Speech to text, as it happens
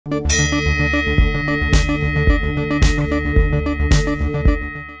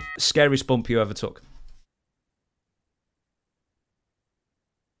Scariest bump you ever took?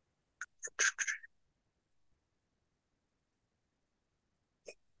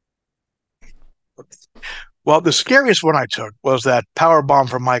 Well, the scariest one I took was that power bomb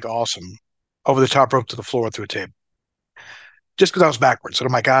from Mike Awesome over the top rope to the floor through a table. Just because I was backwards. And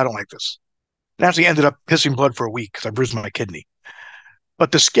I'm like, I don't like this. And actually ended up pissing blood for a week because I bruised my kidney.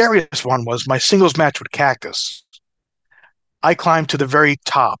 But the scariest one was my singles match with Cactus. I climbed to the very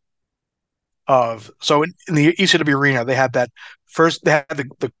top in the ECW arena, they had that first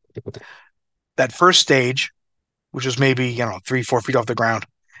stage, which was maybe, 3, 4 feet off the ground.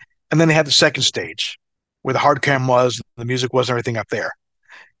 And then they had the second stage where the hard cam was, the music was, and everything up there.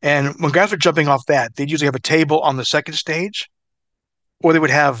 And when guys were jumping off that, they'd usually have a table on the second stage, or they would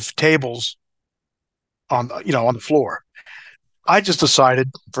have tables on the floor. I just decided,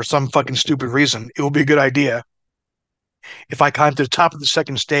 for some fucking stupid reason, it would be a good idea if I climbed to the top of the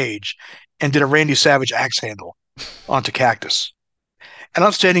second stage and did a Randy Savage axe handle onto Cactus. And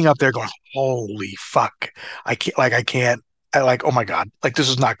I'm standing up there going, "Holy fuck! I can't. Oh my god! Like this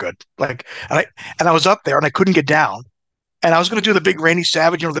is not good. And I was up there and I couldn't get down. And I was gonna do the big Randy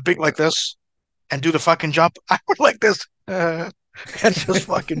Savage, the big like this, and do the fucking jump. I went like this, and just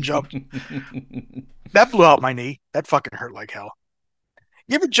fucking jumped. That blew out my knee. That fucking hurt like hell.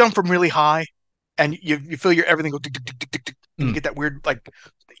 You ever jump from really high, and you feel your everything go tick, tick, tick, tick, tick, tick, and you Mm. get that weird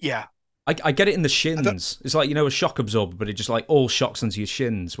yeah. I get it in the I thought shins. It's like, a shock absorber, but it just like all shocks into your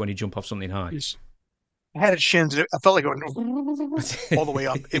shins when you jump off something high. I had it shins. And I felt like going all the way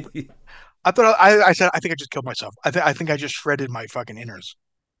up. I thought I said I think I just killed myself. I think I just shredded my fucking innards.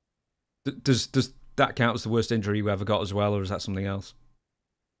 Does that count as the worst injury you ever got as well, or is that something else?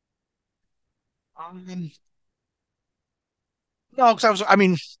 Um, no, because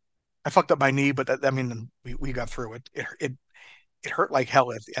I fucked up my knee, but we got through it. It hurt like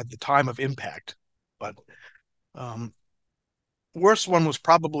hell at the time of impact. But um, worst one was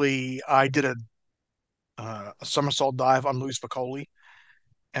probably I did a somersault dive on Luis Piccoli,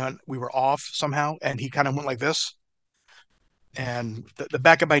 and we were off somehow, and he kind of went like this, and the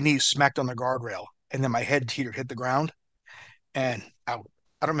back of my knee smacked on the guardrail, and then my head teeter hit the ground, and out.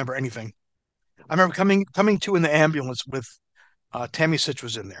 I don't remember anything. I remember coming to in the ambulance with Tammy Sitch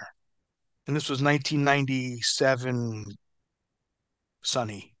was in there, and this was 1997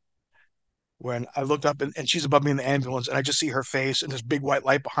 Sunny. When I looked up and she's above me in the ambulance, and I just see her face and this big white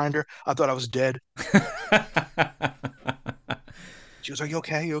light behind her. I thought I was dead. She was like, "You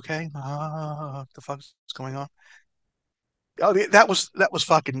okay? You okay? What the fuck's going on?" Oh, that was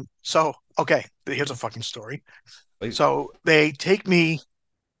fucking so okay. Here's a fucking story. So they take me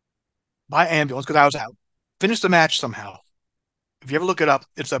by ambulance because I was out. Finished the match somehow. If you ever look it up,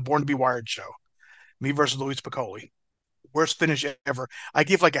 it's a Born to Be Wired show. Me versus Luis Piccoli. Worst finish ever. I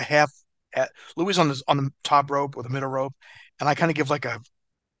give like a half. Louis on the top rope or the middle rope, and I kind of give like a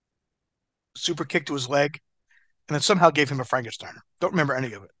super kick to his leg, and then somehow gave him a Frankensteiner. Don't remember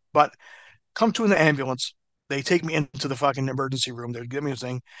any of it. But come to in the ambulance, they take me into the fucking emergency room. They give me a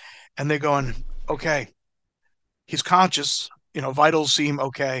thing, and they're going, "Okay, he's conscious. Vitals seem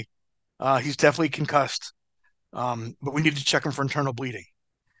okay. He's definitely concussed, but we need to check him for internal bleeding."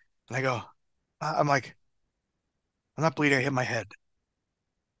 And I go, I'm like, "I'm not bleeding. I hit my head."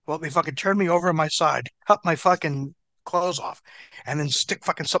 Well, they fucking turned me over on my side, cut my fucking clothes off, and then stick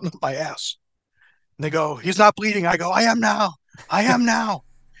fucking something up my ass. And they go, "He's not bleeding." I go, "I am now. I am now."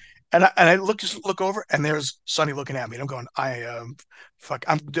 And I look over, and there's Sonny looking at me. And I'm going,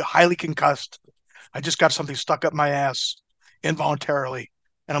 I'm highly concussed. I just got something stuck up my ass involuntarily.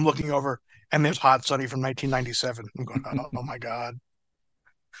 And I'm looking over, and there's Hot Sonny from 1997. I'm going, oh my God.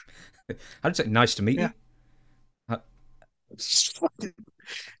 I'd say nice to meet Yeah. you. Uh, It's fucking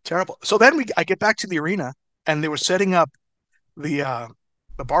terrible. So then I get back to the arena, and they were setting up the uh,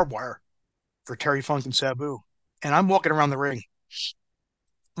 the barbed wire for Terry Funk and Sabu. And I'm walking around the ring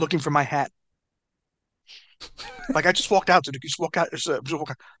looking for my hat. Like I just walked out to just walk out, just walk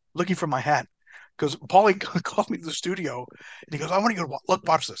out looking for my hat because Paulie called me to the studio and he goes, "I want to go look,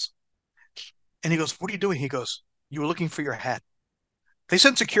 watch this." And he goes, "What are you doing?" He goes, "You were looking for your hat." They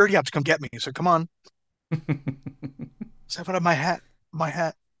sent security out to come get me. He said, "Come on." I said, "What my hat? My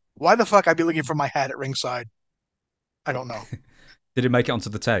hat? Why the fuck I'd be looking for my hat at ringside? I don't know. Did it make it onto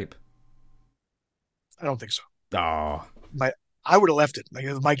the tape? I don't think so. Oh. My I would have left it. Like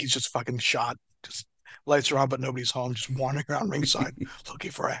Mikey's just fucking shot. Just lights are on, but nobody's home. Just wandering around ringside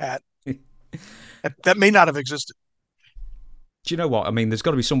looking for a hat. Do That may not have existed. you know what? I mean, there's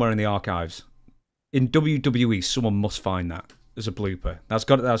got to be somewhere in the archives. In WWE, someone must find that as a blooper. That's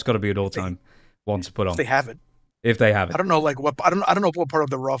got to be an If they all-time one to put if on. they have it, if they I haven't. don't know, like what I don't know what part of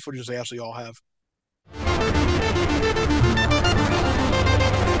the raw footage they actually all have.